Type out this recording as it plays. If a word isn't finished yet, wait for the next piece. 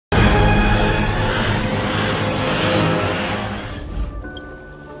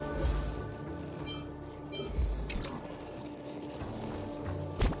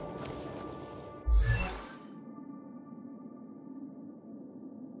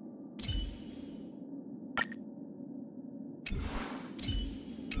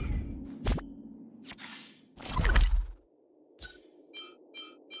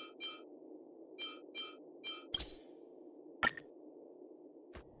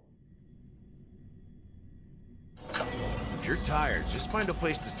you're tired, just find a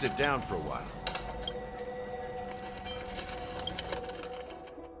place to sit down for a while.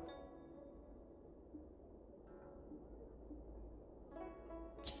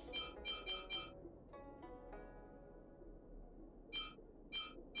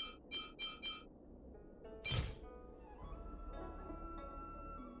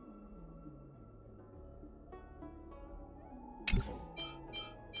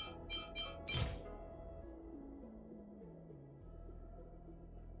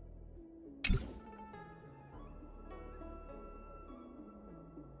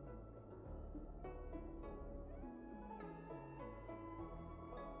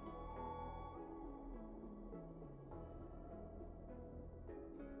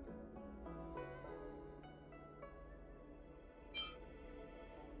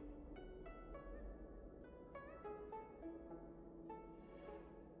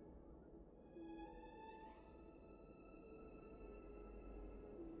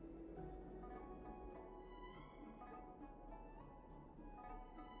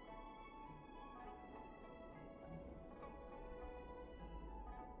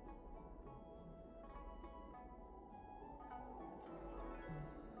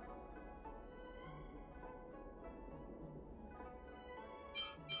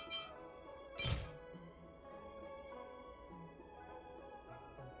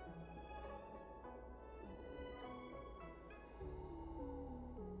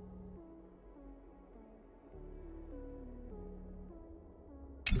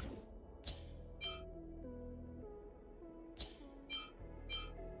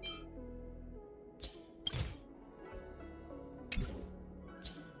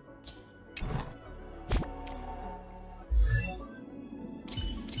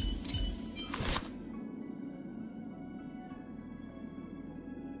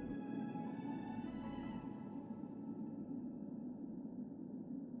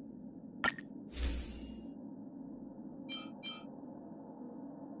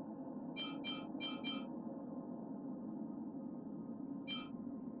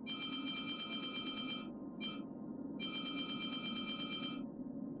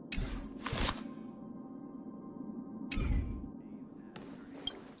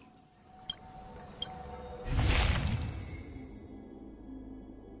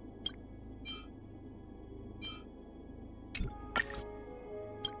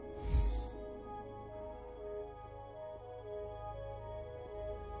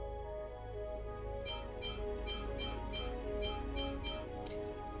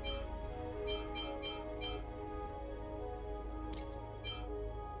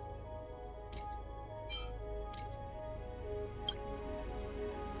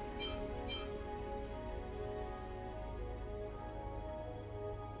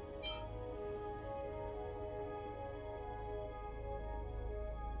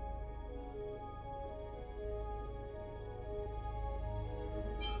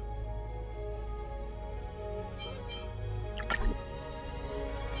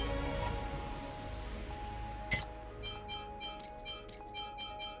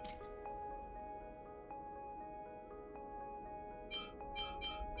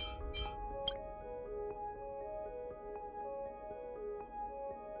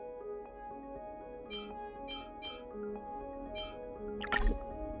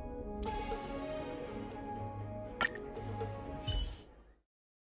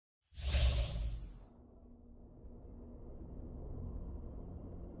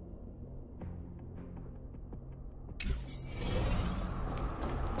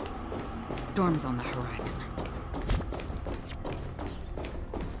 Storm's on the horizon.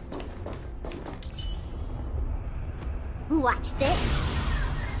 Watch this.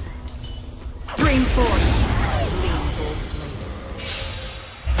 Stream forth. Lean gold blades.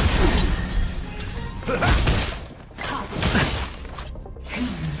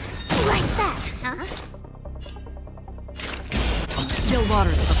 Like that, huh? On still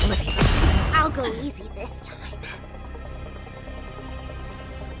waters of oblivion. I'll go easy this time.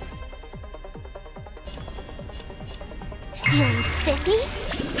 Feeling spiffy?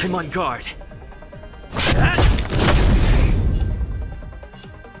 I'm on guard.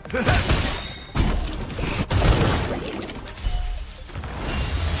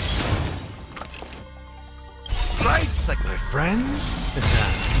 Nice, like my friends.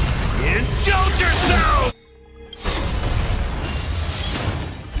 Indulge yourself!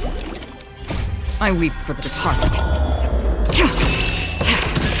 I weep for the departed.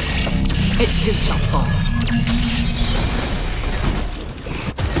 It too shall fall.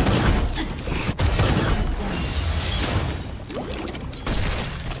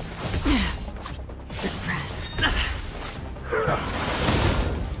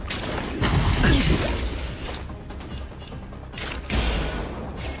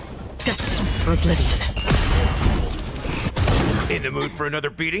 oblivion. In the mood for another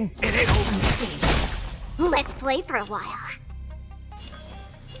beating? It ain't Let's play for a while.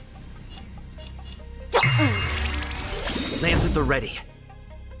 Lands at the ready.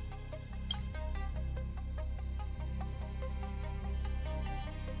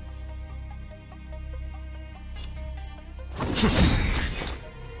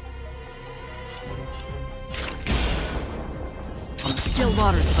 Still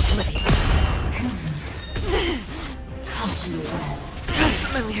waters of oblivion.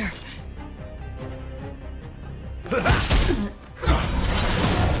 Familiar.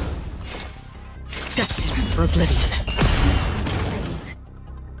 Destined for oblivion.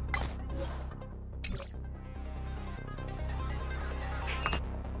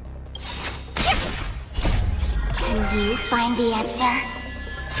 Can you find the answer?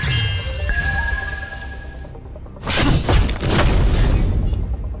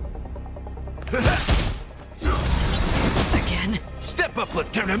 Again. Step up, let's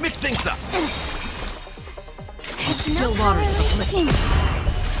time to mix things up. Still waters of oblivion.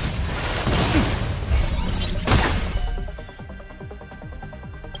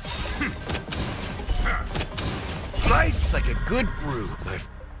 Nice like a good brew, my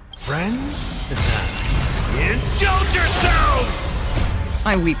friends. Indulge yourselves!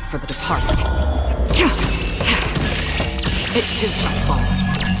 I weep for the departed. It too shall fall.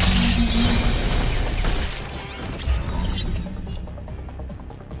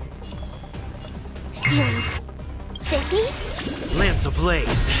 Feeling spiffy? Lance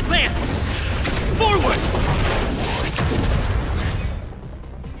ablaze. Lance! Forward!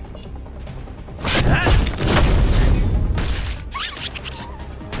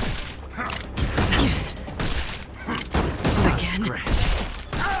 Again.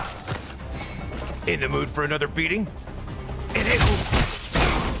 In the mood for another beating? It ain't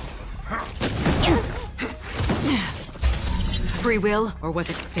Free will, or was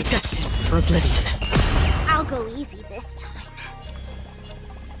it fate? Destined for oblivion? I'll go easy this time.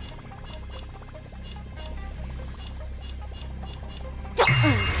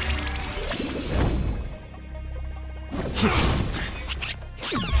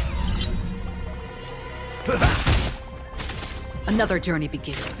 Another journey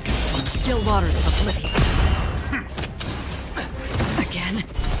begins. On still waters of oblivion. Again.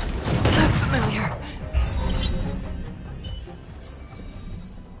 Familiar.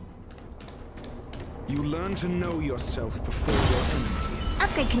 You learn to know yourself before your enemy.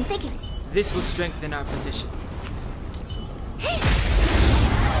 Upgrade configured. This will strengthen our position.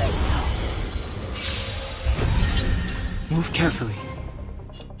 Move carefully.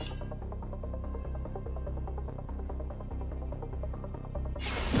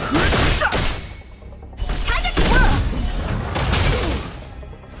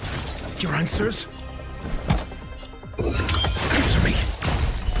 Your answers? Answer me.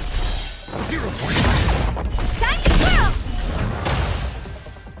 0 points. Time to twirl!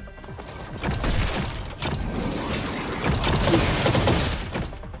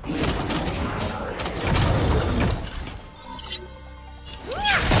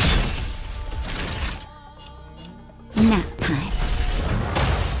 Nap time.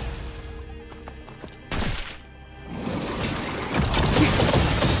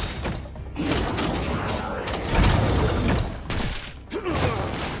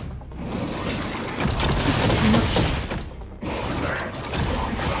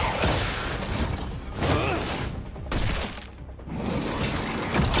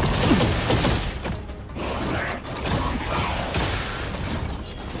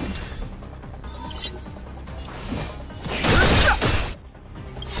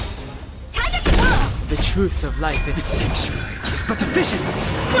 The truth of life is sanctuary is but a vision.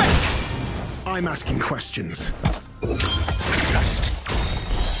 Break! I'm asking questions. Test.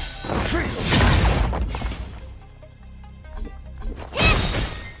 Fail.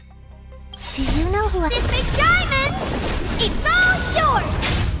 Do you know who this big diamond? It's all yours!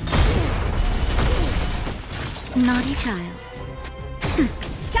 Naughty child.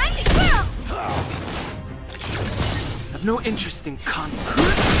 Time to twirl! I've no interest in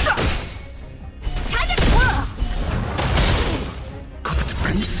conflict. Time to twirl! Got the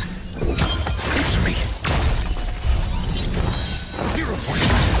defense? Answer me. 0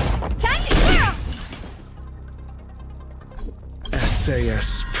 points. Time to twirl!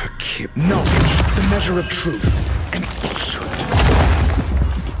 SAS per kib. Knowledge, the measure of truth and falsehood.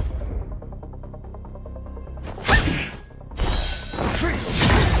 Fail.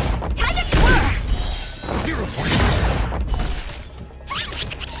 Time to twirl! 0 points.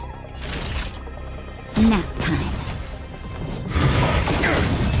 Nap time.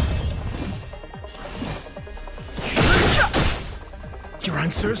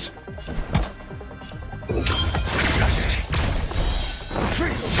 answers?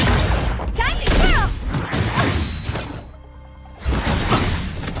 Time to kill!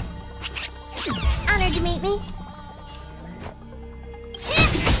 Honored to meet me.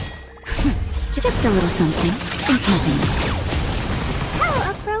 Just a little something. Ain't nothing.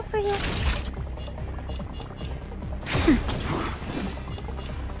 How appropriate.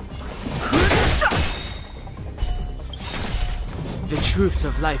 The truth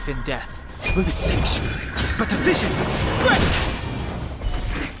of life and death. Well, the sanctuary is but a vision. Break!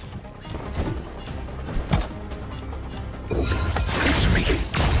 Answer me.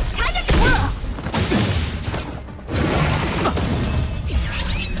 Time to twirl!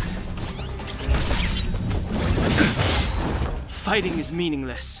 Fighting is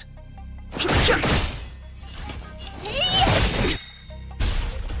meaningless.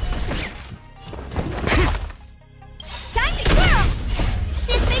 Time to twirl!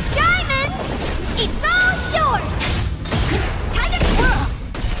 This big diamond! It's all yours! Time to twirl!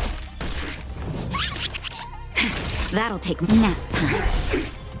 That'll take nap time.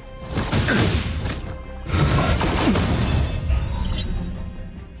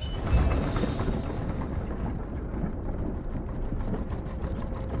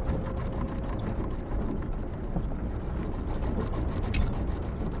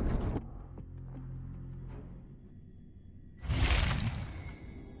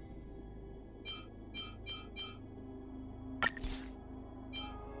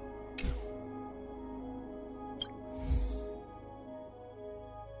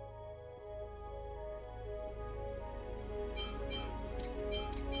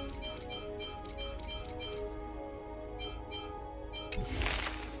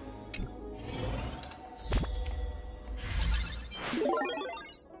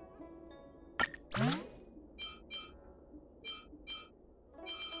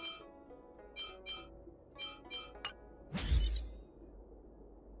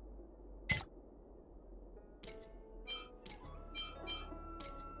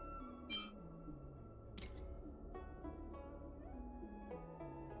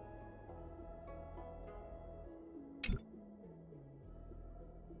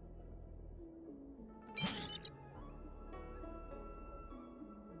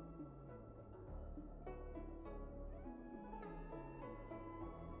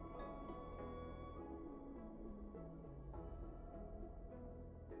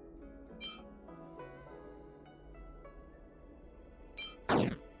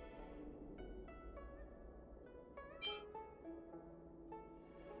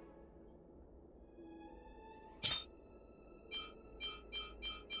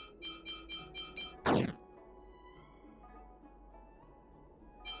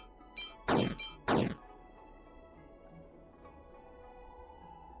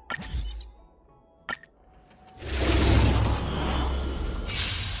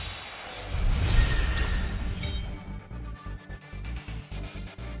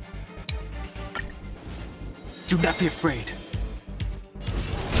 Do not be afraid.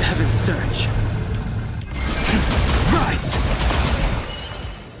 Heaven's surge. Rise!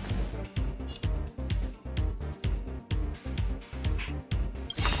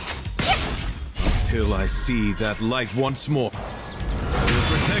 Till I see that light once more. I will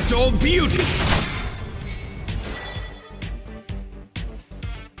protect all beauty!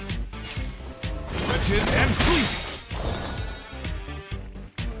 Wretched and fleeting!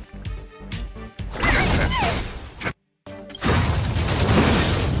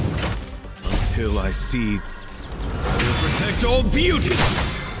 Until I see... I will protect all beauty!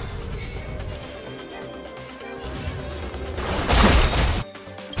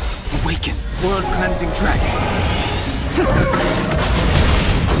 Awaken, world-cleansing dragon.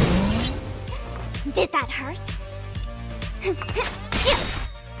 Did that hurt?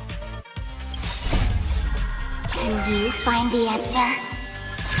 Can you find the answer?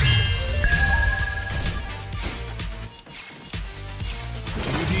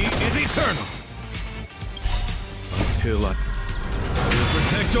 Beauty is eternal! Until I will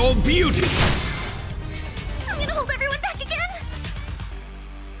protect all beauty! I'm gonna hold everyone back again!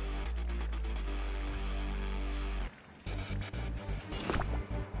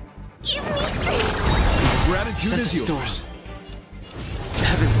 Give me strength! Gratitude Set a is storm. yours.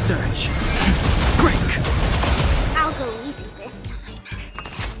 Heaven's surge. Break! I'll go easy this time.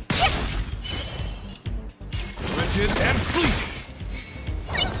 Wretched and fleeting!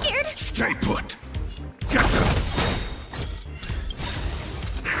 I'm scared! Stay put! Get them!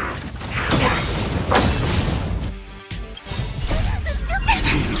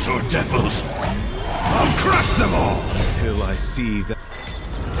 These are devils! I'll crush them all! Till I see that...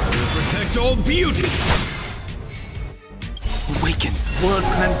 Protect all beauty! Awaken,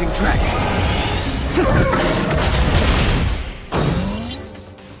 blood-cleansing dragon.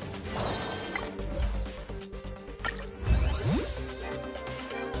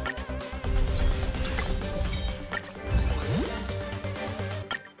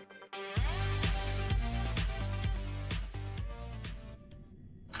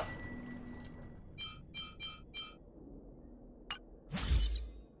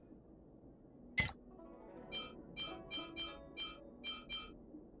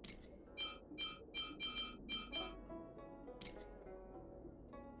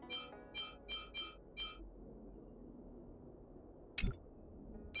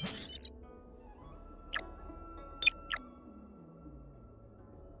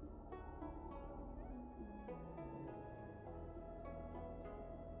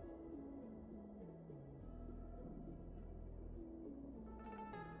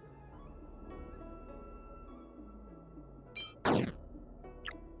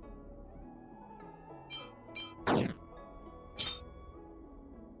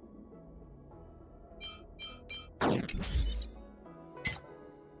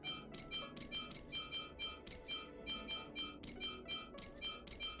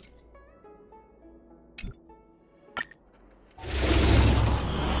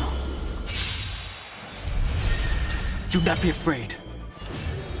 Do not be afraid.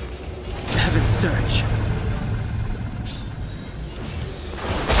 Heaven surge.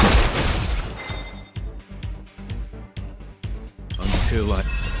 Until I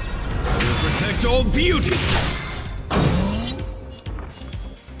will protect all beauty!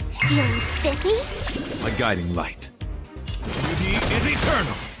 Feeling spiffy? My guiding light. Beauty is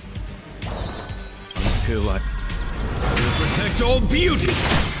eternal! Until I will protect all beauty!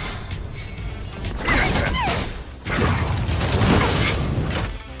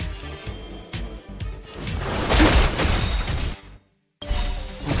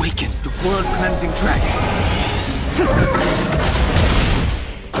 Awaken the blood-cleansing dragon.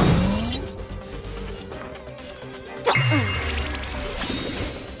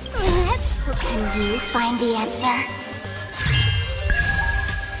 Can you find the answer?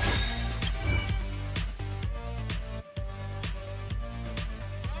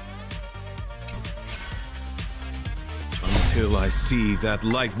 Until I see that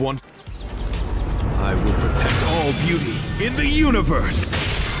light once, I will protect all beauty in the universe!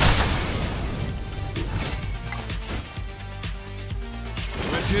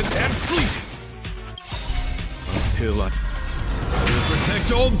 Wretched and fleeting! Until I will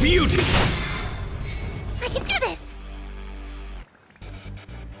protect all beauty! I can do this!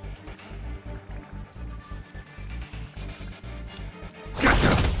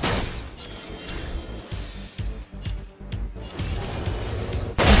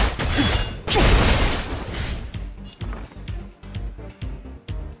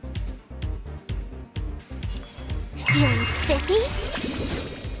 Feeling spiffy?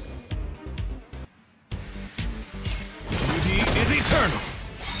 Beauty is eternal!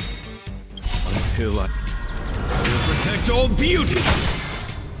 Until I will protect all beauty!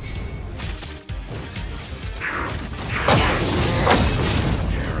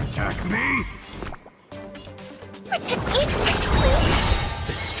 Dare attack me? Protect me, please!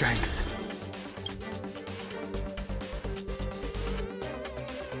 The strength.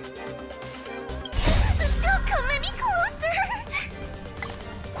 Don't come any closer!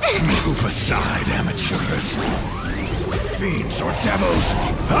 Move aside, amateurs! Fiends or devils,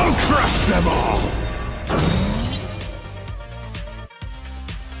 I'll crush them all!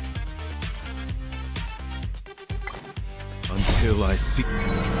 Until I see... I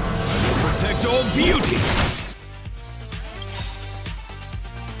will protect all beauty!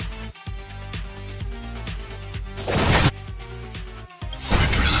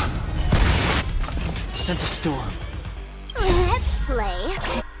 Sent a storm. Let's play.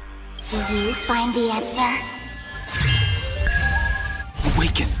 Will you find the answer?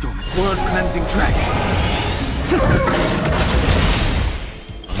 Awaken the blood-cleansing dragon.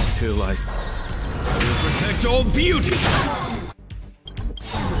 Until I will protect all beauty!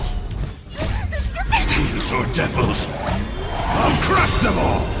 Fiends or devils, I'll crush them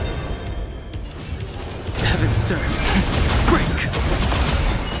all! Heaven surge. Break.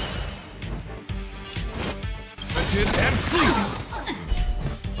 Wretched and fleeting!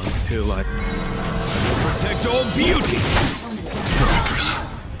 Until I will protect all beauty!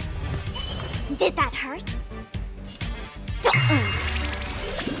 Did that hurt?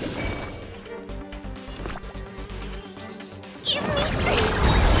 Give me strength!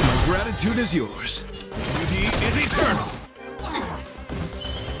 My gratitude is yours. Beauty is eternal!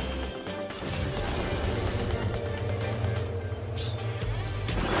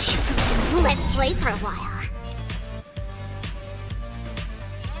 Let's play for a while.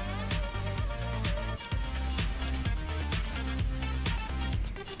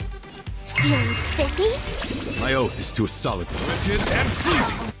 Feeling spiffy? My oath is to a solid, rigid, and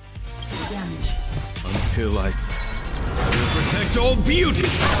freezing. Until I will protect all beauty.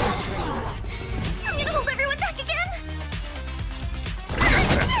 I'm gonna hold everyone back again.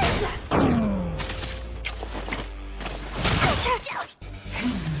 Ouch, ouch, ouch.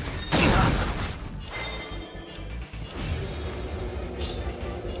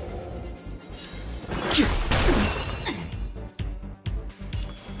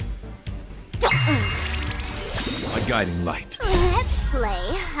 My guiding light. Let's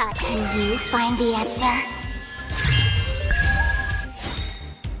play. Can you find the answer?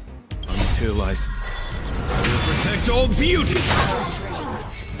 Until I will protect all beauty.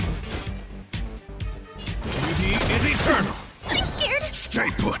 Beauty is eternal. I'm scared. Stay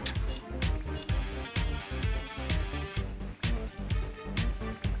put.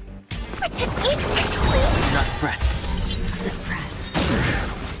 Protect me, please. Not fret.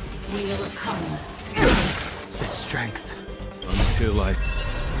 We overcome. The strength. Until I will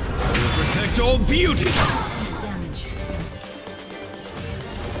protect all beauty. Damage.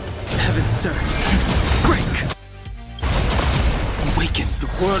 Heaven surge. Break! Awaken the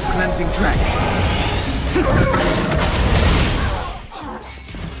world-cleansing dragon.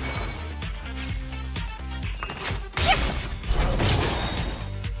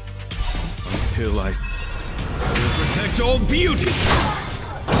 Until I will protect all beauty.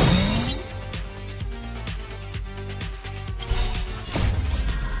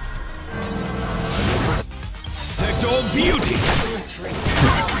 Protect all beauty.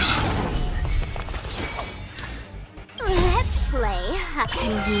 Let's play.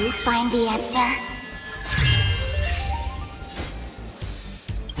 Can you find the answer?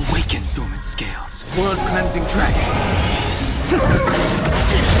 Awaken dormant scales. World-cleansing dragon.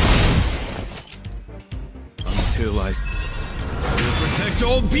 Until I will protect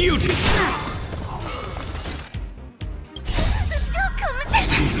all beauty. Don't come.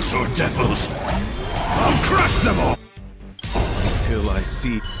 These are devils. I'll crush them all. Until I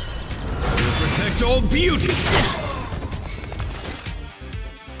see. Will protect all beauty.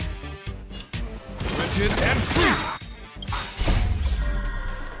 Rigid and freezing.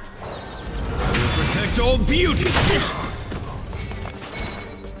 Will protect all beauty.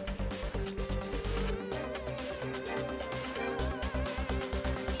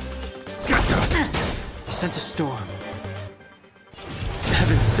 I sense a storm.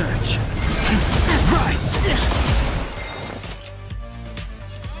 Heaven surge. Rise!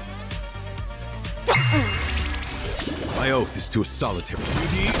 My oath is to a solitary.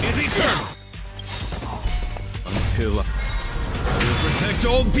 Beauty is eternal. Until I will protect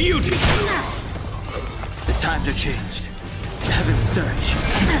all beauty. The times are changed. Heaven surge.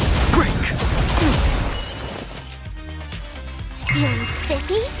 Break! Feeling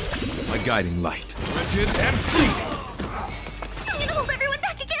spiffy? My guiding light. Rigid and freezing. I'm gonna hold everyone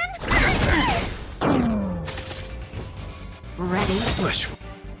back again. Ready? Flesh.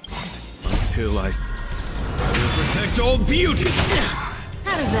 Until I will protect all beauty.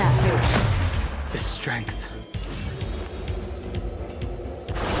 How does that feel? The strength.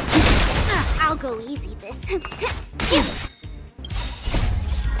 I'll go easy this. Can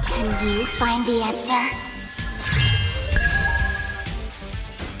you find the answer?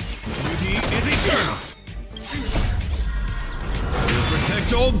 Beauty is eternal. Will protect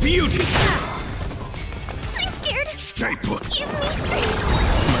all beauty. I'm scared. Stay put. Give me strength.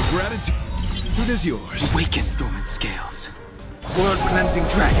 My gratitude is yours. Awaken dormant scales. World-cleansing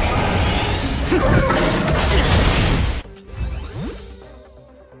dragon.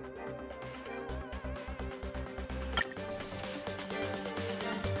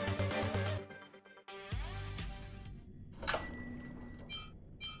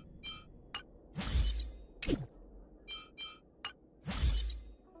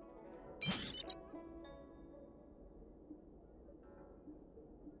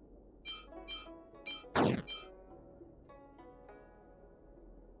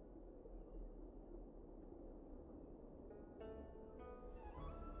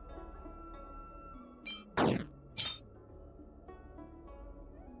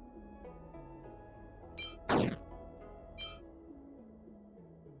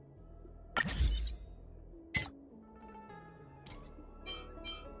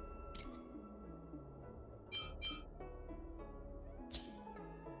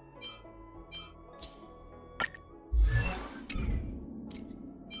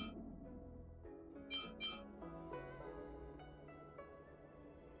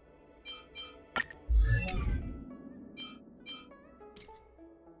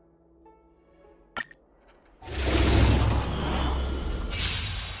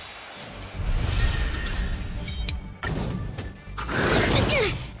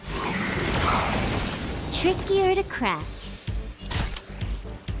 dagger to crack.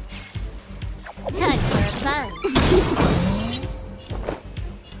 Time for a fun.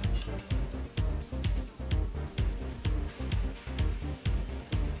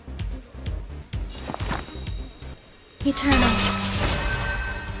 Eternal.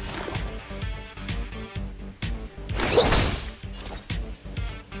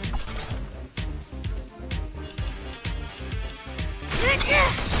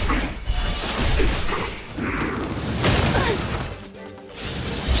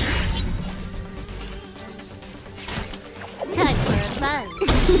 Time for a fun.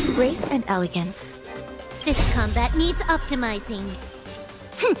 Grace and elegance. This combat needs optimizing.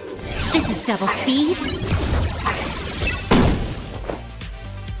 This is double speed.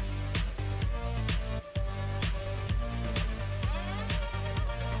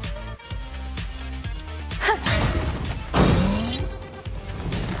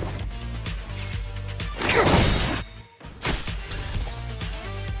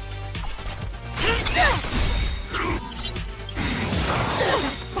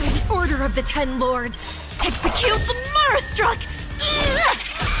 By the order of the Ten Lords, execute the Marastruck!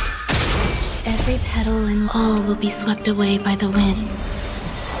 Every petal and all will be swept away by the wind.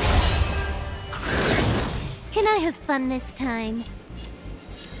 Can I have fun this time?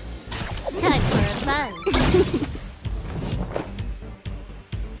 Time for a fun.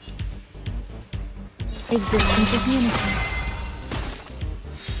 Existence is unity.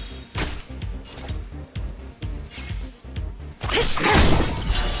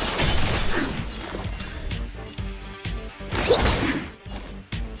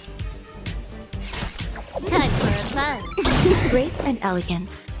 Time for a fun. Grace and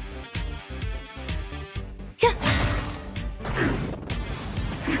elegance.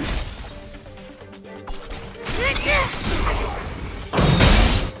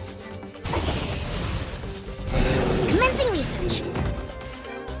 Commencing research.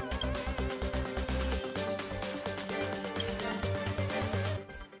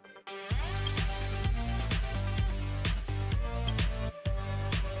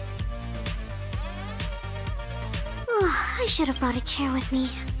 Oh, I should have brought a chair with me.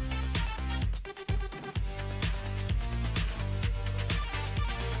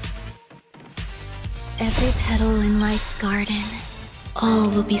 Every petal in life's garden, all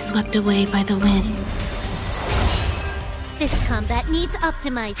will be swept away by the wind. This combat needs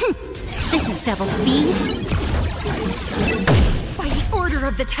optimizing. This is double speed. By the order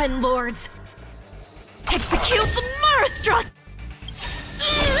of the Ten Lords, execute the Marastruck!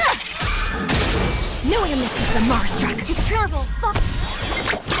 No way I missed the Marastruck! To travel far.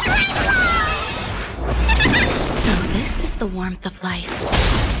 So this is the warmth of life.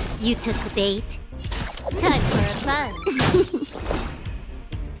 You took the bait. Time for a fun.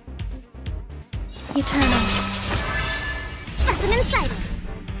 Eternal. Specimen sighted.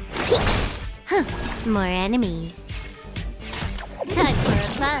 Huh. More enemies. Time for a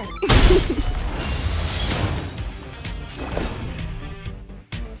fun.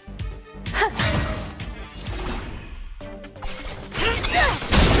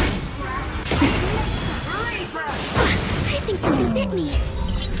 I think something bit me.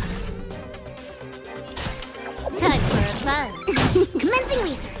 Time for a fun. Commencing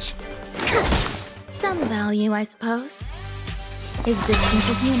research. Some value, I suppose. Existence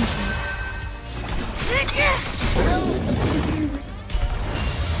is unity.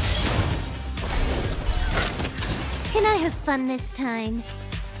 Can I have fun this time?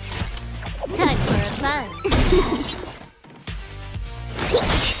 Time for a fun.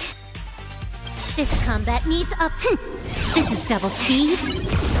 This combat needs up. This is double speed.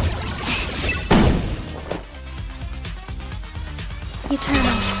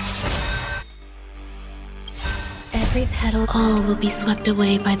 Eternal. Every petal, all will be swept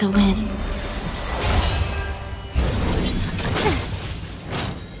away by the wind.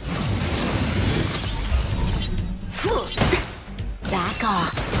 Back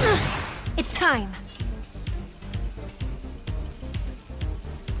off. It's time.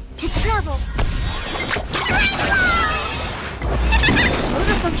 To travel.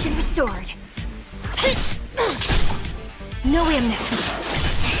 Motor function restored. No amnesty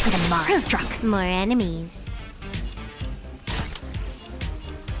for the Marastruck. More enemies.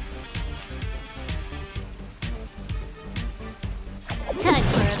 Time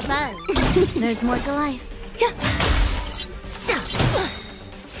for a fun. There's more to life. So.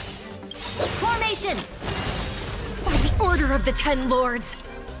 Formation. By the order of the Ten Lords,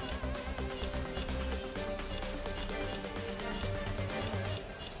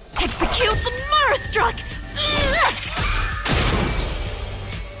 execute the Marastruck!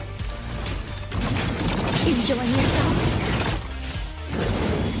 Enjoying yourself?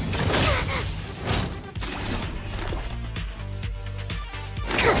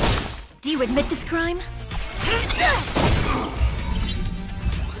 Do you admit this crime?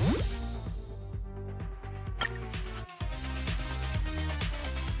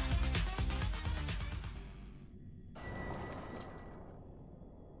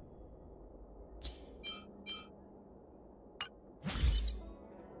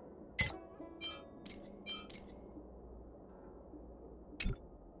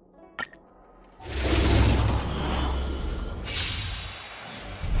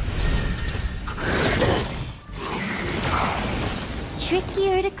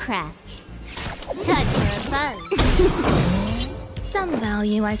 Trickier to crack. Time for a buzz. Some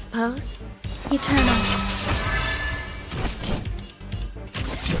value, I suppose. Eternal.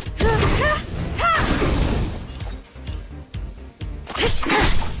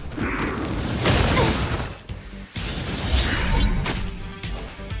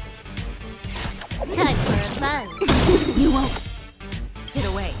 Time for a buzz. You won't get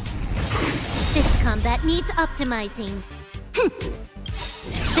away. This combat needs optimizing.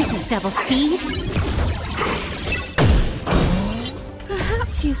 This is double speed.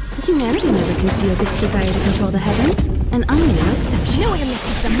 Perhaps humanity never conceals its desire to control the heavens, and I'm no exception. No enemies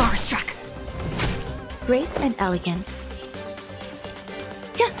is the Marstruck. Grace and elegance.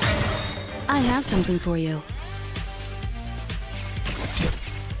 I have something for you.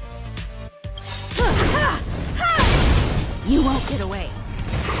 You won't get away.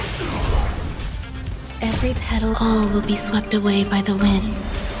 Every petal, all will be swept away by the wind.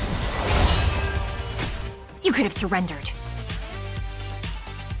 You could have surrendered.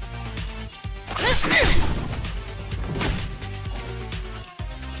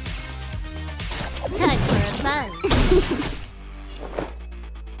 Time for a buzz.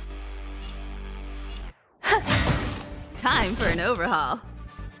 Time for an overhaul.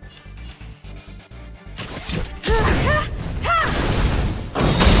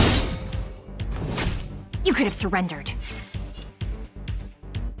 You could have surrendered.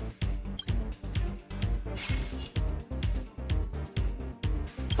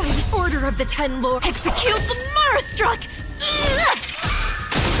 By the order of the Ten Lords, execute the Marstruck!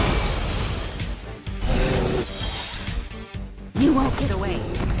 You won't get away.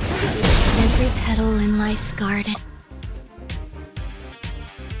 Every petal in life's garden,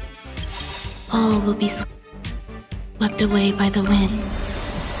 all will be swept away by the wind.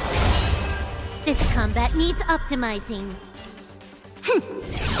 This combat needs optimizing.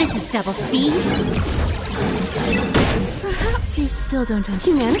 This is double speed. Perhaps you still don't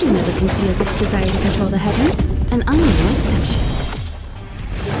understand. Humanity never conceals its desire to control the heavens, and I'm no exception.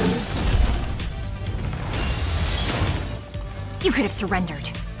 You could have surrendered.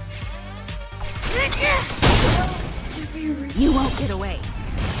 You won't get away.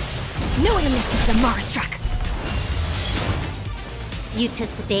 No one misses the Marstruck. You took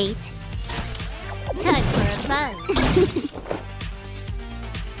the bait. Time for a buzz.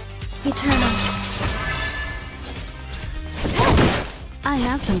 Eternal. I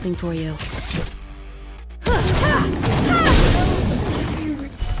have something for you.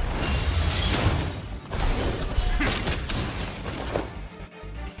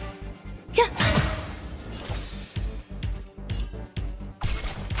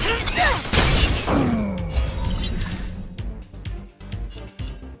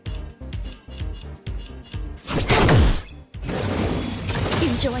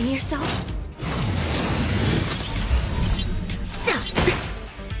 Enjoying yourself?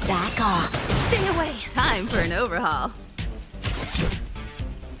 Back off. Stay away. Time for an overhaul.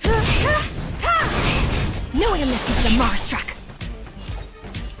 No one misses the Marstruck.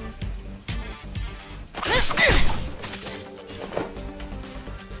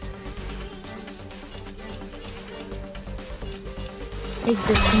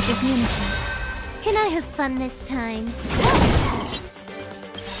 Existence is unity. Can I have fun this time?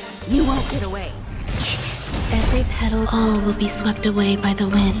 You won't get away. Every petal, all will be swept away by the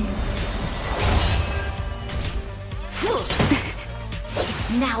wind. It's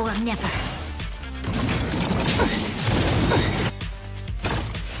now or never.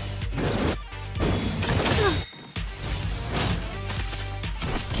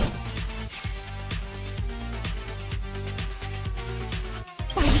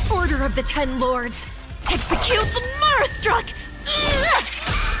 By the order of the Ten Lords, execute the Marstruck!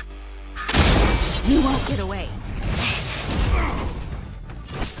 You won't get away.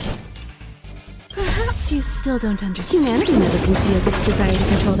 Perhaps you still don't understand. Humanity never conceals its desire to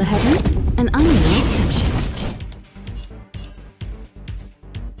control the heavens, and I'm no exception.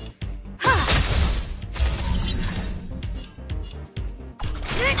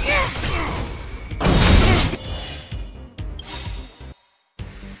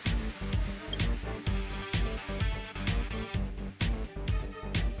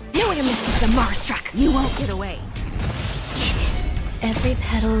 knew I missed the Marstruck. You won't get away. Every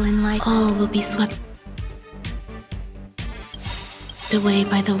petal in life, all will be swept away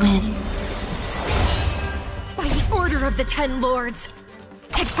by the wind. By the order of the 10 Lords,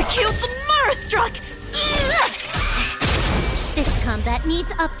 execute the Marstruck! This combat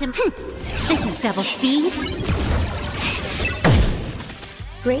needs This is double speed.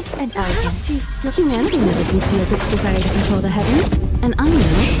 Grace and elegance. Humanity never conceals its desire to control the heavens, and I'm no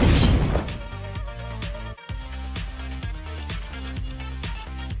exception.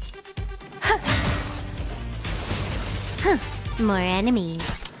 More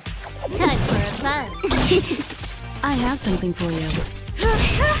enemies. Time for a fun. I have something for you.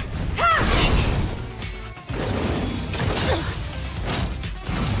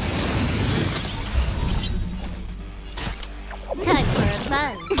 Time for a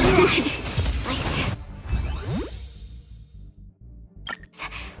fun.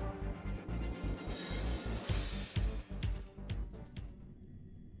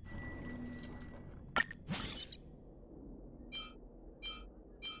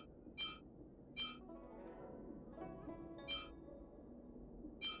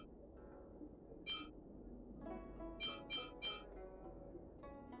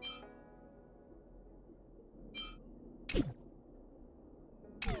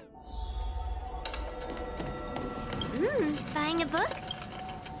 Buying a book?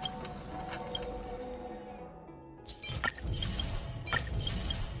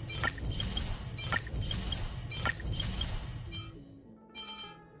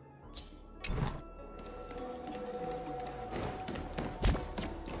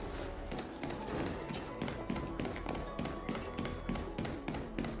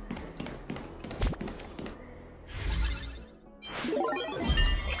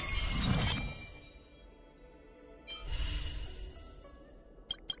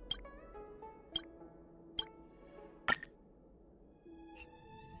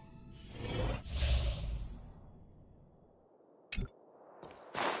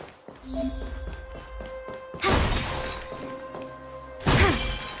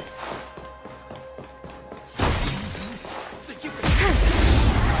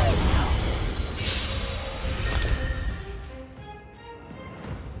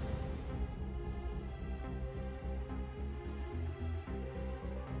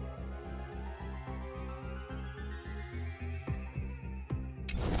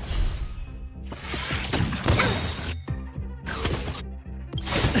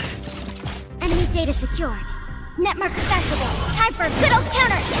 Data secured. Net markers activated. Time for a good old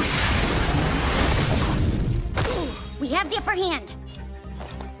counterattack. We have the upper hand.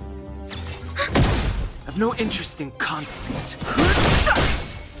 I've no interest in conflict.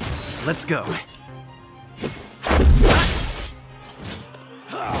 Let's go.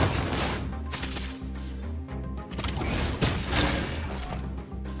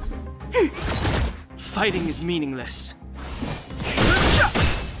 Fighting is meaningless.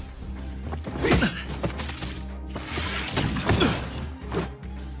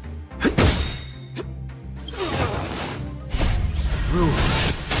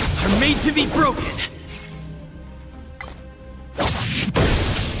 Rules are made to be broken.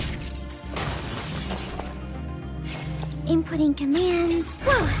 Inputting commands.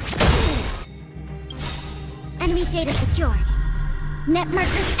 Whoa. Enemy data secured. Net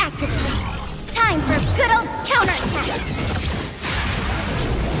markers activated. Time for a good old counterattack.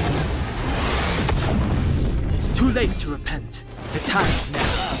 It's too late to repent. The time is now.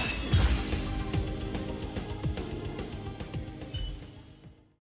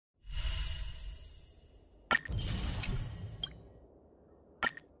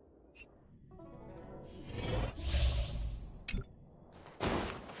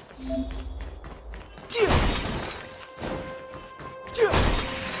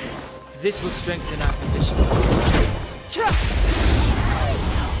 This will strengthen our position.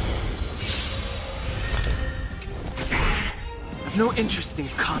 I've no interest in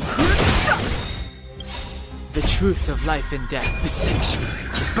conflict. The truth of life and death. The sanctuary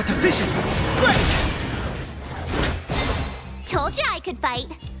is but a vision. Break! Told you I could fight.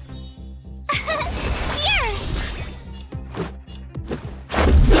 Here!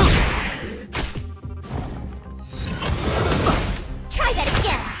 Try that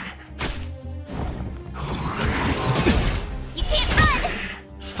again. You can't run!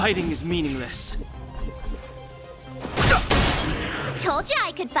 Fighting is meaningless. Told you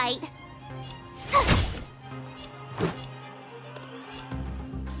I could fight.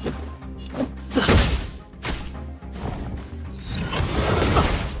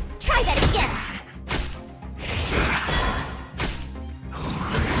 Try that again.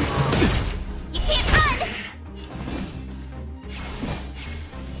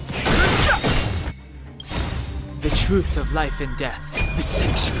 truth of life and death. The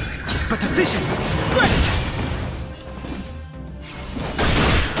sanctuary is but a vision. Break!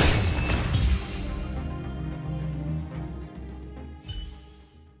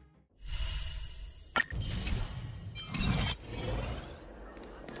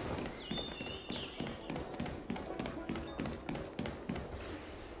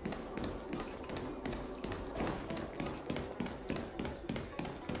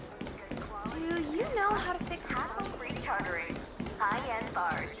 Do you know how to fix this? Rechartering. High-end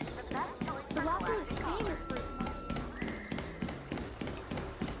barge. The waffle is famous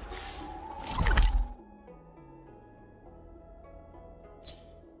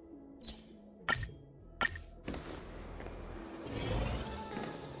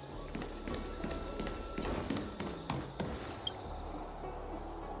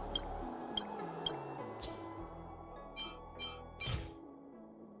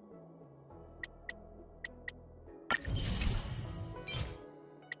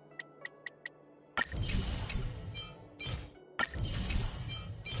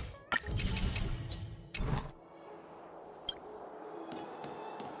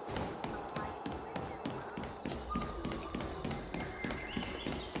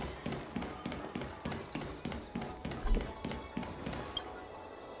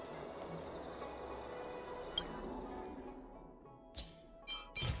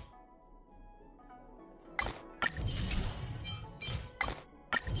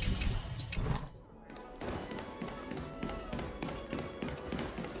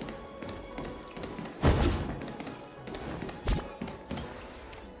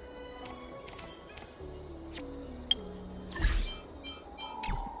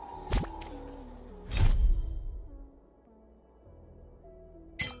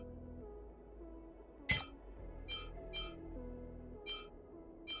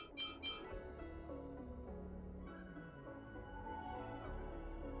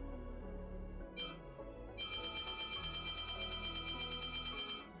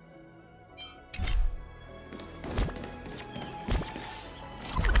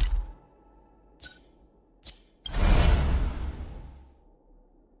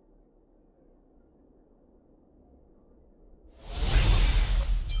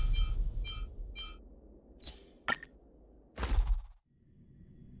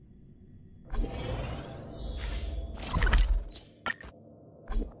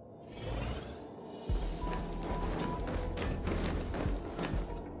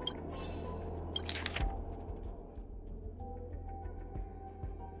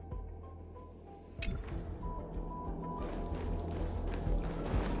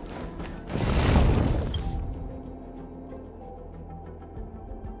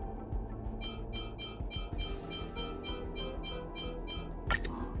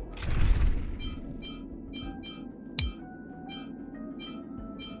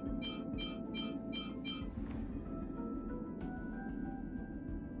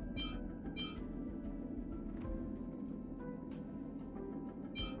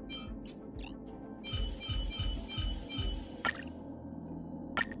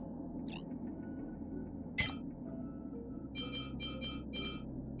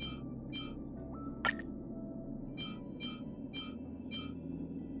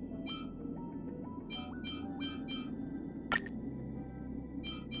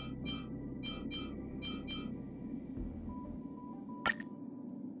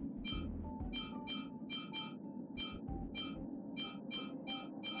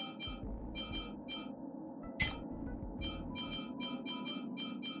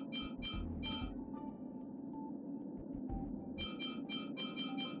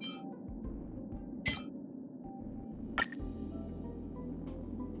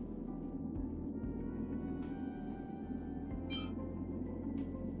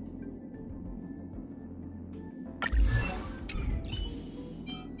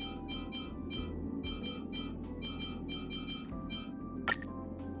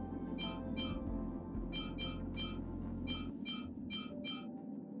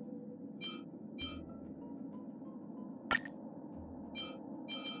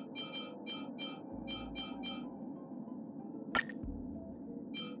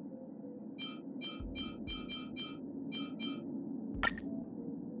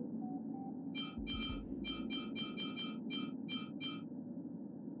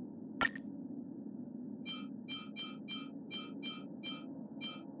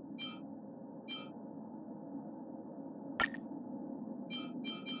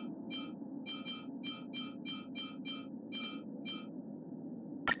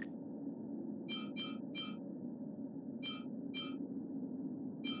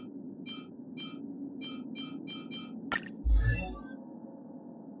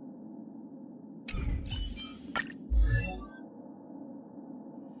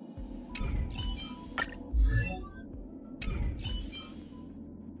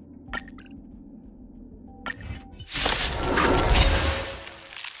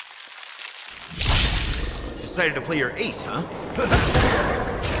decided to play your ace, huh?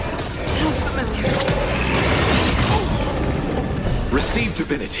 Receive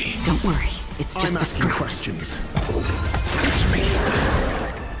divinity. Don't worry, it's just I'm a asking script. questions. Answer me.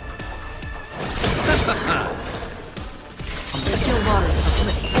 Still waters of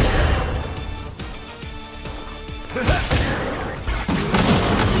oblivion.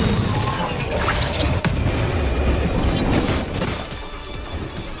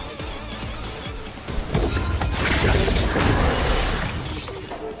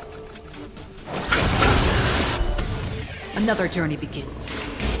 Another journey begins.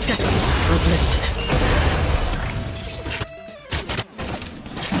 Destiny for oblivion.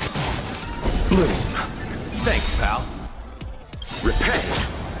 Bloom. Thanks, pal. Repay.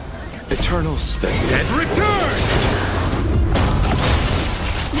 Eternal state. Dead return!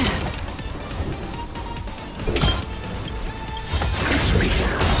 Answer me.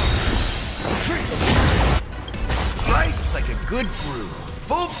 Nice like a good brew.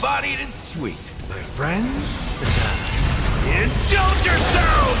 Full-bodied and sweet. My friends, indulge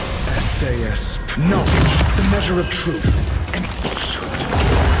yourselves! SAS. Knowledge. The measure of truth and falsehood.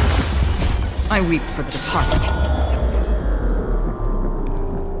 I weep for the departed.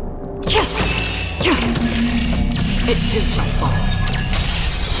 It is my fault.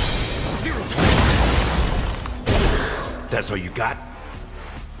 That's all you got?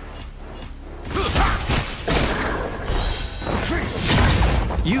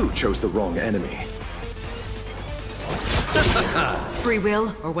 You chose the wrong enemy. Free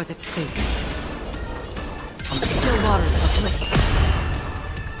will, or was it fate? On the still waters of oblivion.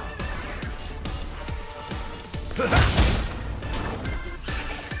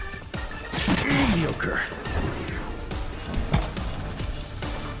 Mediocre.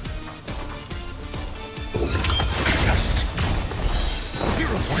 Just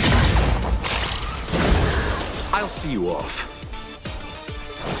 0 points. I'll see you off.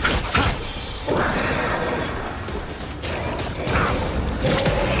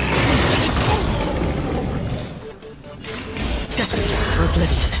 Destiny for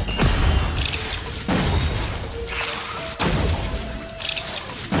oblivion.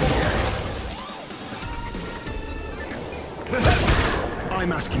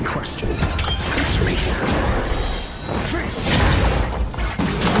 I'm asking questions. Answer me.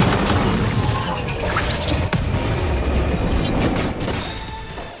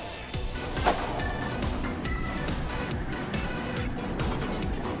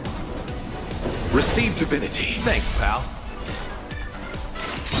 Receive divinity. Thanks, pal.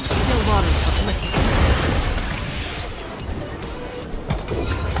 Still waters of oblivion.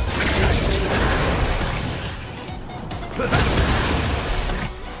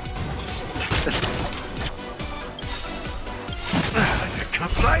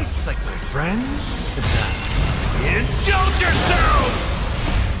 Nice like my friends. Indulge yourselves!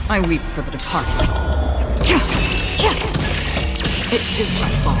 I weep for the departed. It is my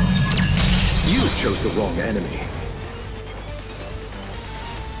fault. You chose the wrong enemy.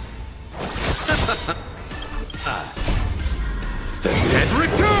 The dead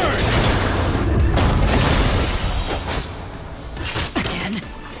return! Again.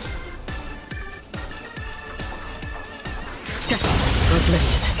 Destiny for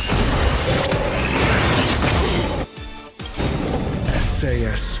oblivion.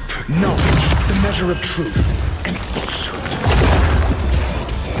 SAS. Knowledge. The measure of truth and falsehood.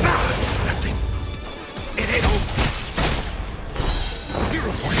 Nothing. It ain't over.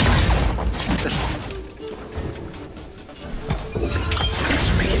 0 points.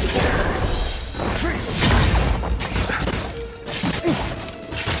 Answer me.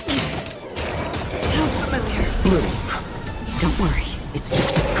 How familiar. Bloom. Don't worry, it's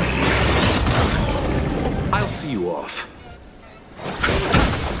just a script. I'll see you off.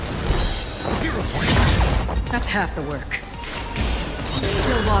 0 points. That's half the work.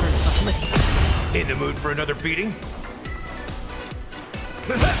 Still waters of oblivion. In the mood for another beating?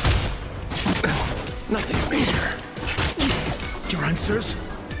 Nothing major. Your answers?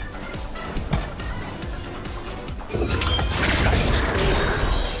 Just.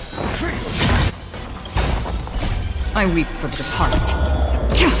 I weep for the departed.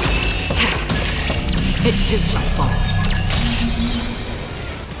 It is my fault.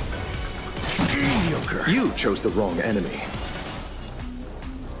 Mediocre. You chose the wrong enemy.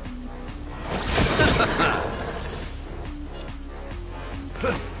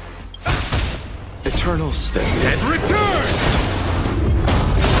 Eternal state. Dead return!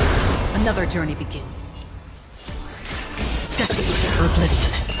 Another journey begins. Destiny for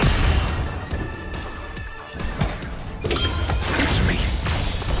oblivion. Answer me.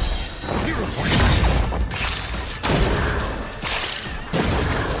 0 points.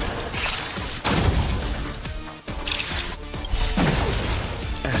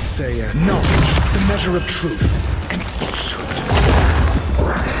 the measure of truth and falsehood.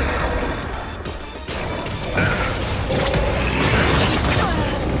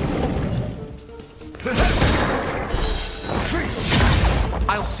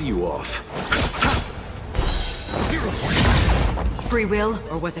 I'll see you off. 0 points. Free will,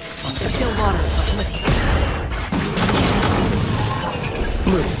 or was it from the still waters of living?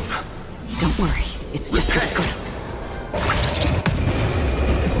 Bloom. Don't worry, it's just a scrape.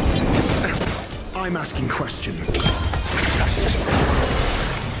 I'm asking questions. Test.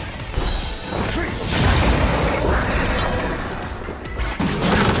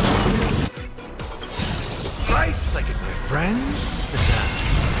 Nice second, my friends.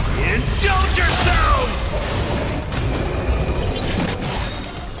 Indulge yourselves!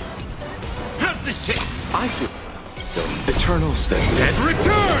 How's this taste? I feel the eternal state. And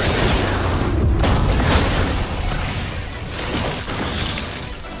return!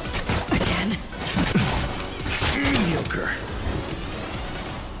 Again? Mediocre.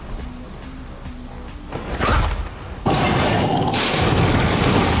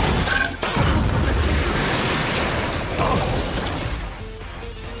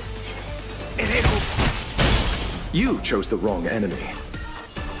 You chose the wrong enemy.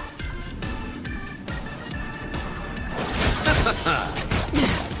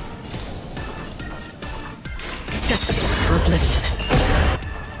 Destiny for oblivion.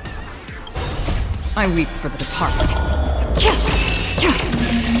 I weep for the departed.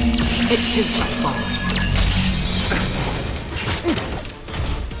 It too shall fall.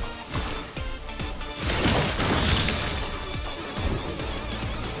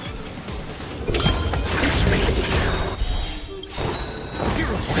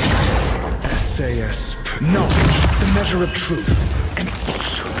 SAS knowledge, the measure of truth and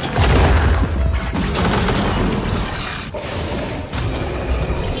falsehood.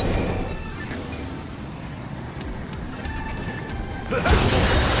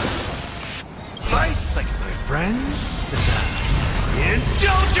 Nice second, my friends.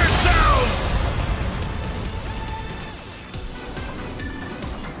 Indulge yourselves!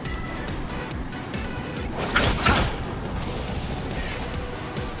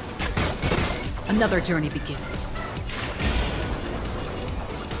 Another journey begins.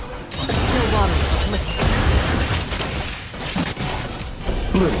 On the still waters of living.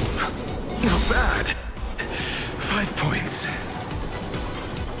 Bloom. Not bad. 5 points.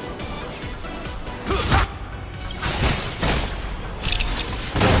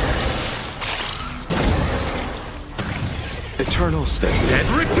 Eternal state. And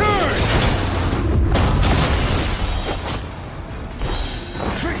return!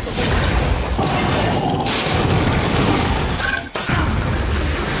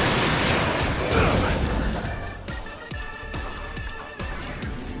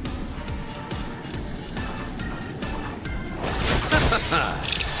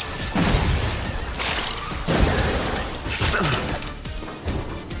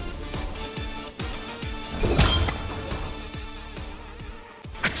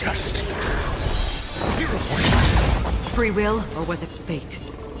 A test. 0 points. Free will, or was it fate?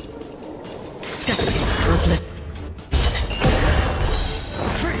 Destiny for oblivion.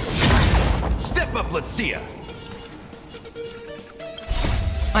 Step up, let's see ya.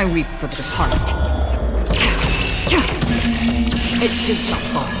 I weep for the departed. It too shall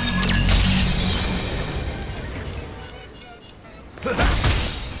fall.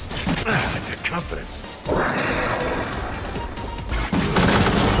 The confidence.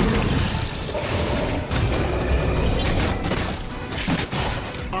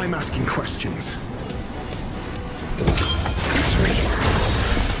 I'm asking questions.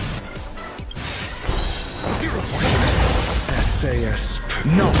 SAS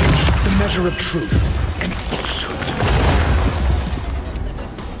knowledge, the measure of truth and falsehood.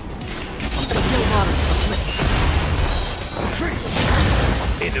 On the still waters of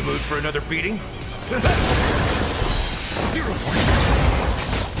living. In the mood for another beating? 0 points.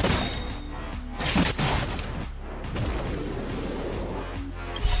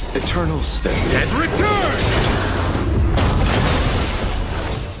 Eternal state. And return!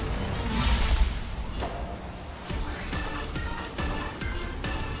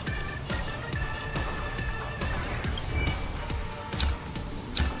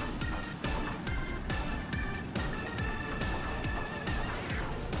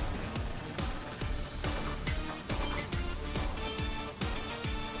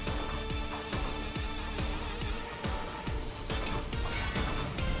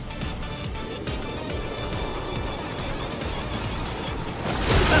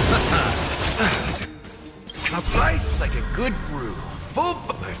 Nice like a good brew. full,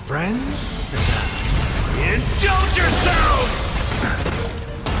 my friends. Indulge yourselves!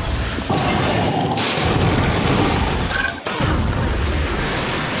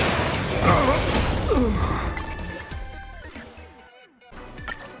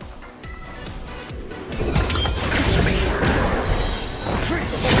 Answer me.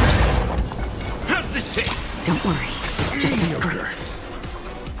 How's this taste? Don't worry, it's just a screw.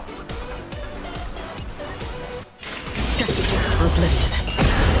 Just for oblivion.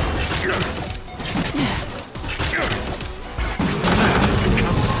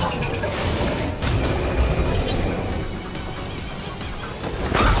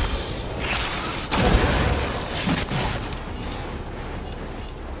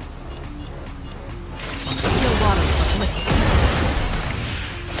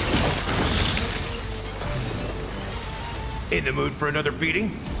 In the mood for another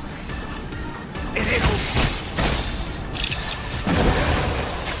beating?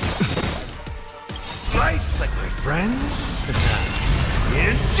 Nice, like my friends.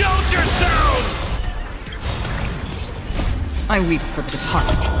 Indulge yourselves! I weep for the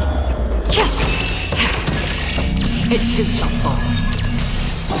departed. It too shall fall.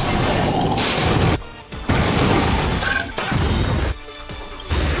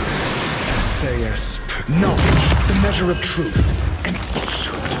 Sayest knowledge, the measure of truth and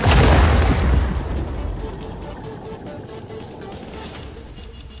falsehood.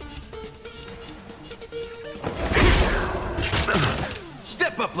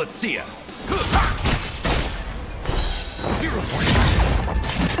 Step up, let's see ya. 0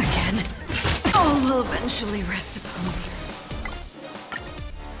 points. Again. All will eventually rest upon me.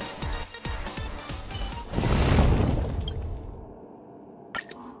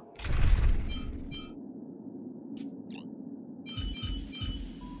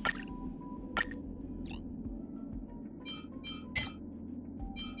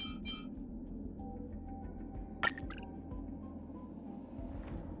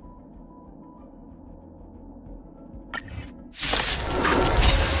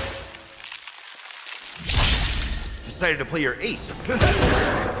 Decided to play your ace.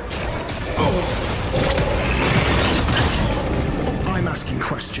 I'm asking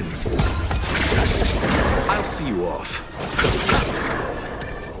questions. Test. I'll see you off.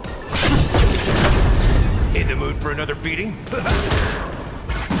 In the mood for another beating?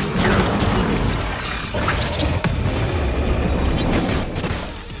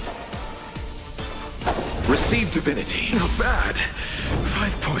 Receive divinity. Not bad.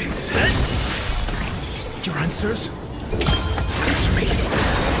 5 points. Your answers? Answer me.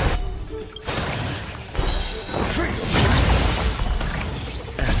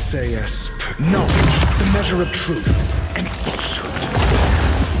 SAS. Knowledge, the measure of truth and falsehood.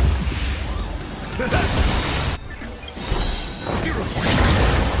 0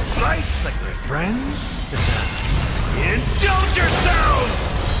 points. Nice, like my friends. Indulge yourselves!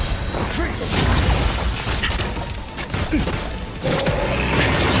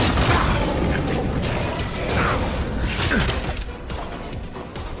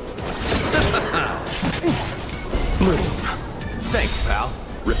 Thanks, pal.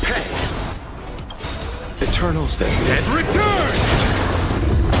 Repay. Eternals the dead Return!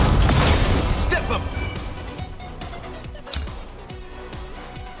 Step up!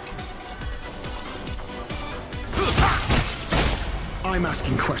 I'm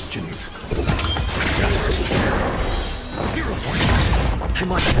asking questions. Just 0 points. I'm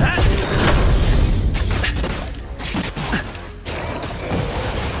like that?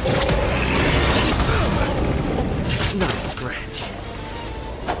 Not a scratch.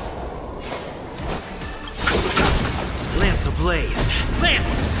 Lance ablaze.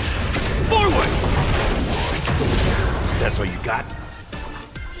 Lance! Forward! That's all you got?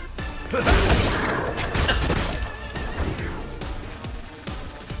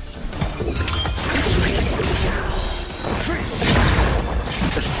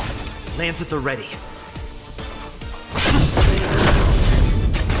 Lance at the ready.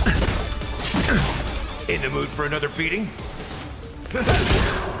 In the mood for another beating?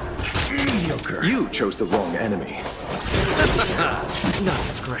 Mediocre. You chose the wrong enemy. Not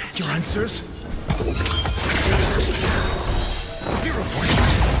a scratch. Your answers? Test. 0 points.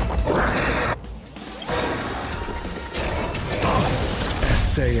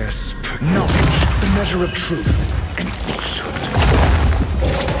 SAS. Knowledge, the measure of truth and falsehood.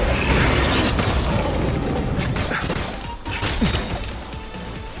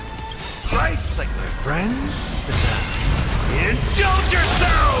 Nice, like my friends. Indulge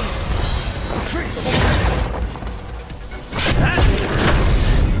yourselves!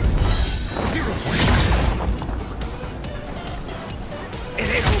 0 points.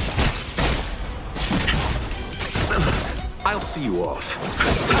 see you off.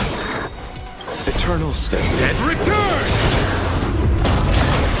 Eternal state. Dead return!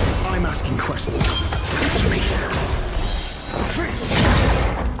 I'm asking questions. Answer me.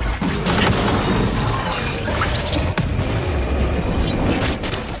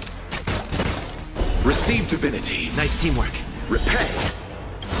 Receive divinity. Nice teamwork. Repay.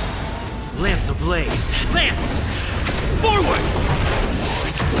 Lance ablaze. Lance! Forward!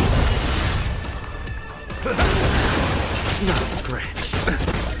 Not a scratch.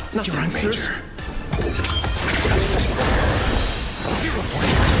 Your answers? Major. 0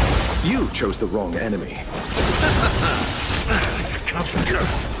 points. You chose the wrong enemy.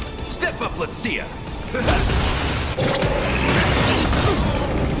 Step up, let's see ya.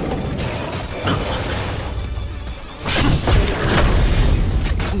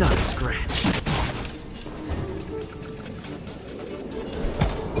 Not a scratch.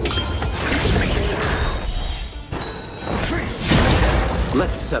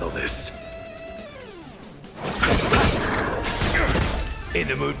 Let's settle this. In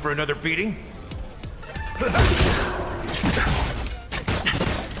the mood for another beating?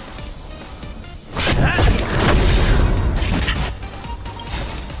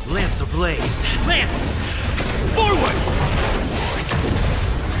 Lance ablaze. Lance! Forward!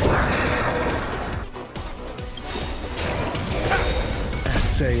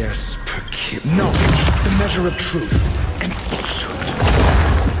 SAS per cube. Knowledge, the measure of truth and falsehood.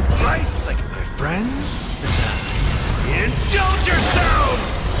 Nice, like my friends. Indulge yourselves!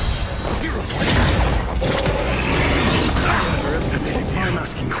 0 points. I'm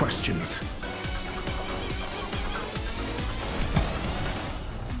asking questions.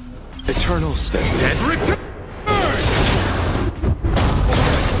 Eternal state. Dead return!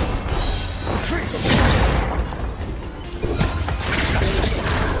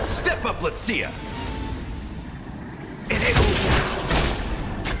 Step up, let's see ya.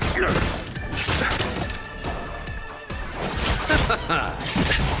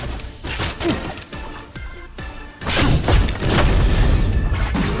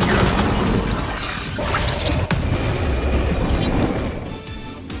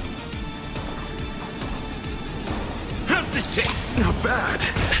 How's this take? Not bad.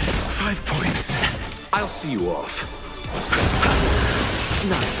 5 points. I'll see you off.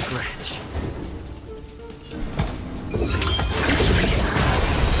 Not a scratch. Answer me.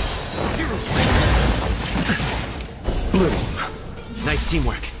 0 points. Bloom. Nice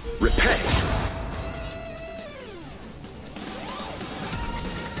teamwork. Repay.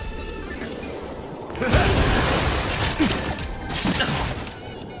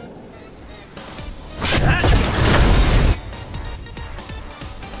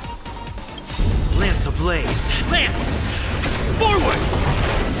 Lance ablaze. Lance! Forward!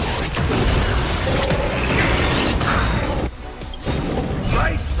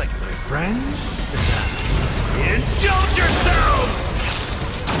 Nice, like my friends. Indulge yourselves!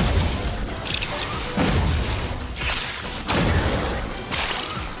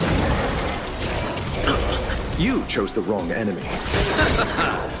 You chose the wrong enemy.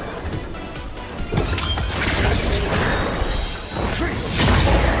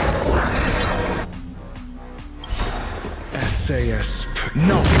 SAS per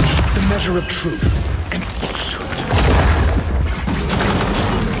knowledge, the measure of truth and falsehood.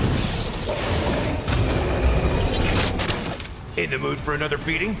 In the mood for another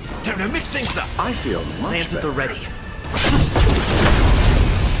beating? Time to mix things up. I feel much Lance at better. the ready.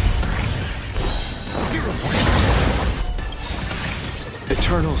 0 points.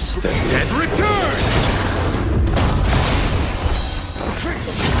 Eternal state. Dead return!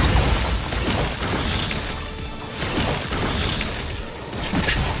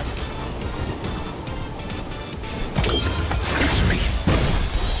 Answer me.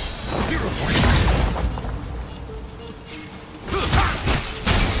 0 points.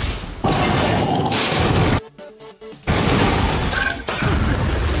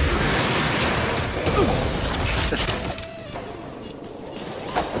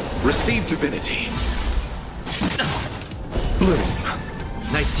 Receive divinity. Bloom.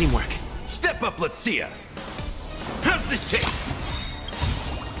 Nice teamwork. Step up, let's see ya. How's this take?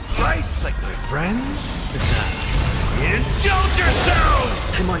 Nice, like my friends. Indulge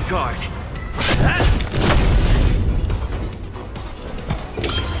yourselves! I'm on guard.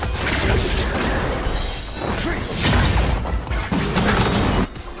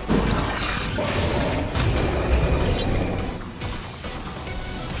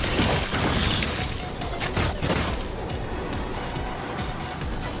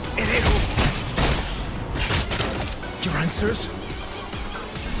 Your answers?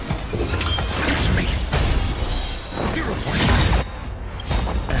 Answer me. 0 points.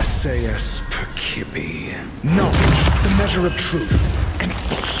 SAS per Kibbe. Knowledge, the measure of truth and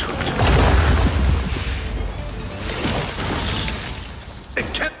falsehood. It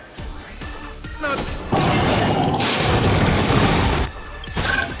can't... not...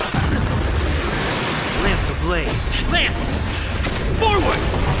 Lance ablaze. Lance! Forward!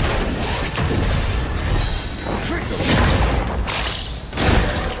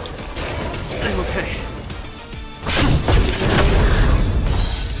 I'm okay.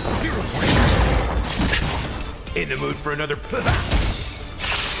 0 points. In the mood for another...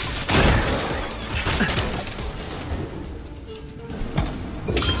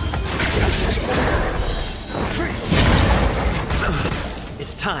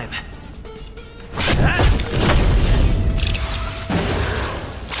 It's time.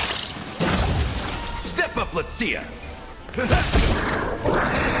 Step up, let's see ya.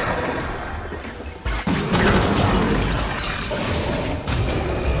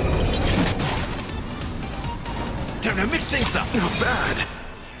 Time to mix things up. Not bad.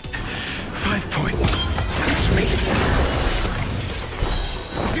 5 points. That's me.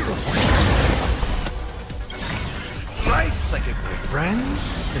 0 points. Slice like it, my friends.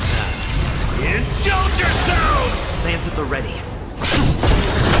 Indulge yourselves! Lance at the ready.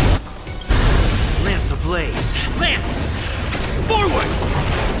 Lance ablaze. Lance! Forward!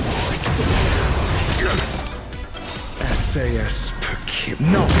 SAS per Kibbe.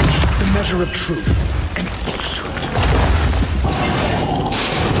 Knowledge, the measure of truth and falsehood.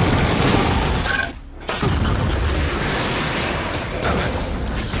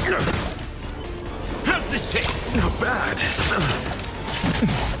 How's this taste? Not bad.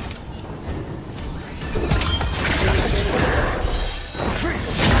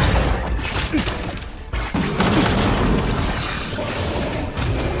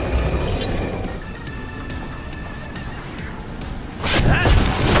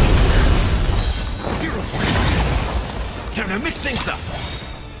 Time to mix things up.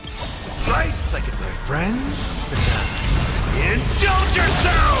 Slice like it, my friends. Indulge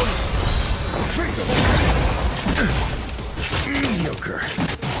yourselves! Mediocre.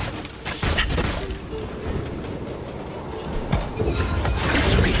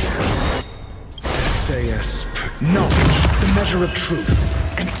 That's me. SAS per knowledge, the measure of truth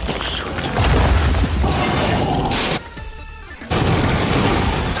and falsehood.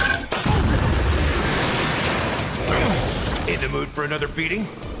 In the mood for another beating?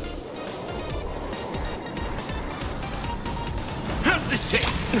 How's this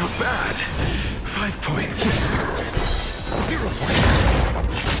taste? Not bad. 5 points. 0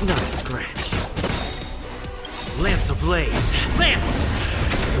 points. Not a scratch. Lance ablaze. Lance!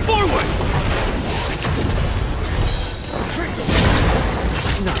 Forward!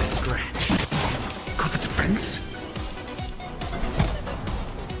 Not a scratch. Got the defense.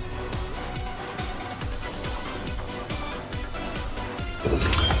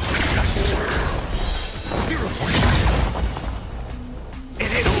 Test. 0 points.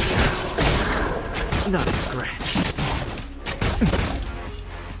 It hit. Not a scratch.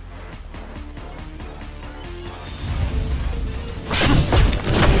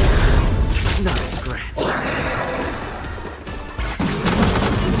 Not a scratch.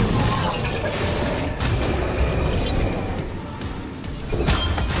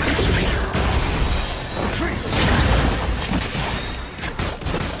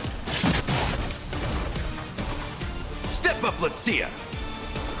 Step up, let's see ya.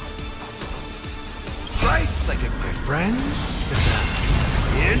 Slice like it, my friends.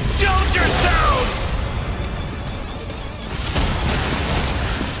 Indulge yourselves!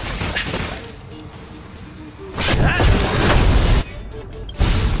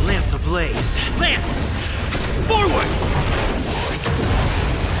 Lance ablaze. Lance! Forward!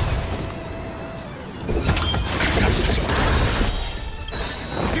 Test.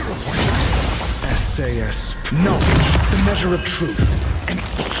 0 points. SAS knowledge, the measure of truth and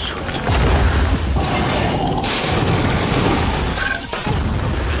falsehood.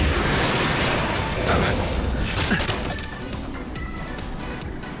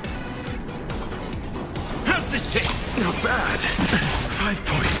 How's this taste? Not bad. 5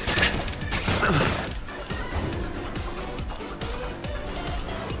 points.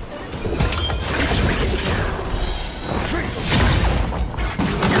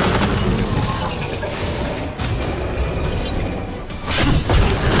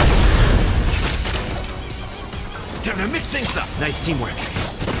 Time to mix things up. Nice teamwork.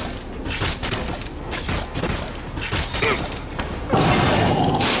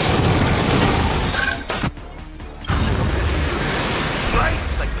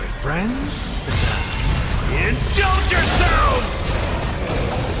 Slice like my friends. Indulge yourselves!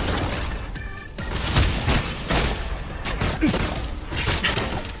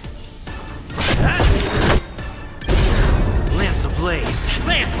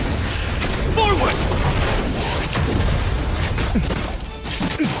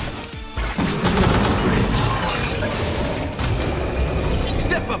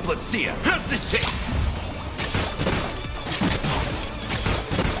 see ya. How's this taste?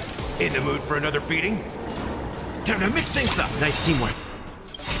 In the mood for another beating? Time to mix things up. Nice teamwork.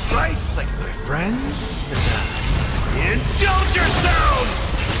 Slice like my friends. Indulge yourselves!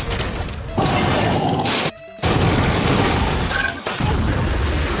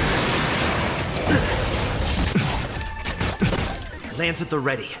 Lance at the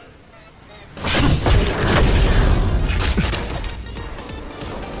ready.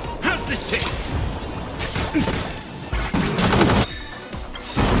 How's this taste?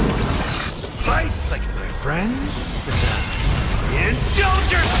 Slice like my friends.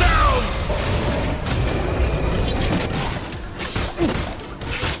 Indulge yourselves!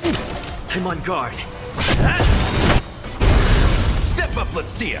 I'm on guard. Step up,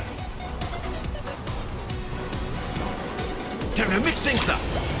 let's see ya. Time to mix things up.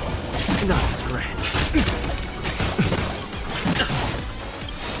 Not a scratch.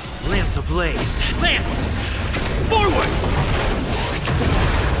 Lance ablaze. Lance! Forward!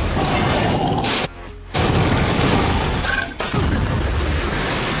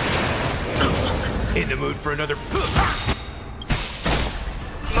 In the mood for another...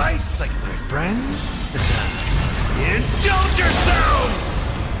 Slice like my friends. Indulge yourselves!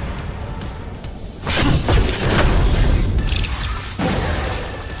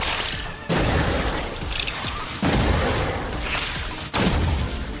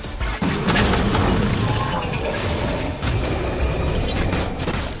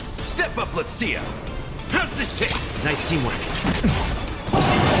 Step up, let's see ya. How's this taste? Nice teamwork.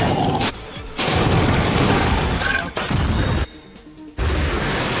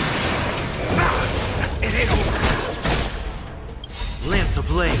 Lance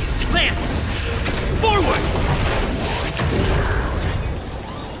ablaze. Lance! Forward!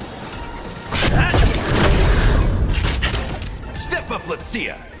 Step up, let's see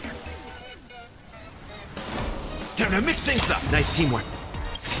ya. Time to mix things up. Nice teamwork.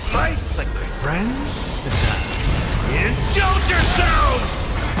 Slice like my friends. Indulge yourselves!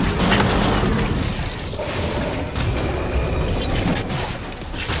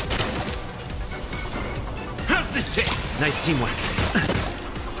 How's this taste? Nice teamwork.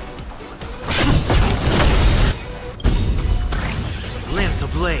 Lance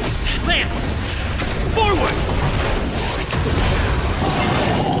ablaze. Lance! Forward!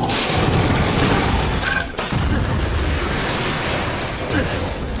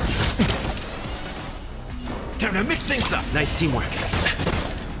 Time to mix things up. Nice teamwork.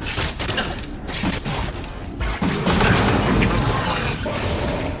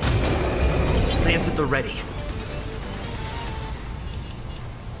 Lance at the ready.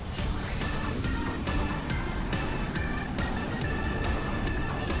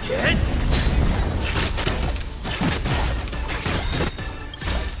 Get!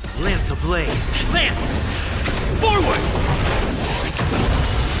 Lance ablaze. Lance! Forward!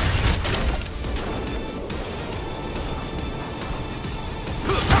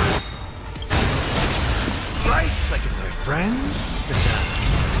 Slice like my friends.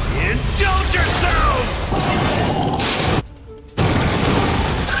 Indulge yourselves!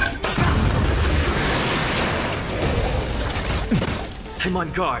 I'm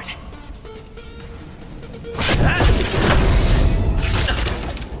on guard.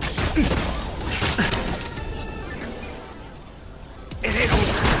 It ain't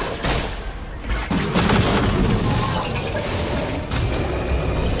over.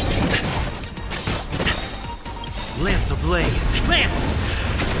 Lance ablaze. Lance!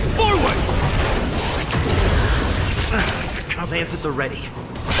 Forward! Lance at the ready.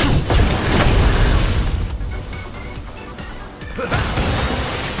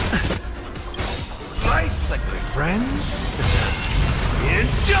 Slice like my friends.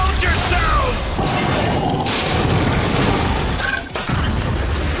 Indulge yourselves!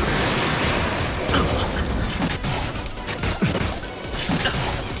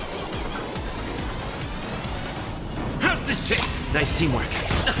 How's this taste? Nice teamwork.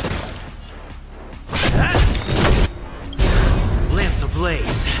 Lance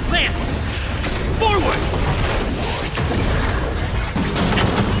ablaze. Lance! Forward!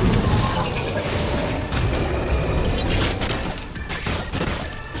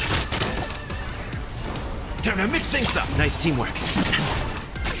 Time to mix things up. Nice teamwork.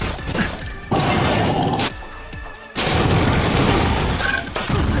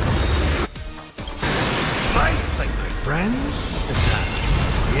 Slice like my friends.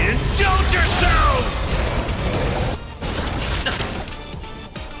 Indulge yourselves!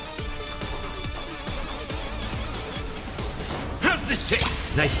 How's this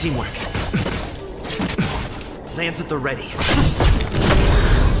taste? Nice teamwork. Lance at the ready.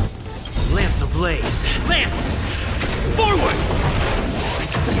 Lance ablaze. Lance! Forward!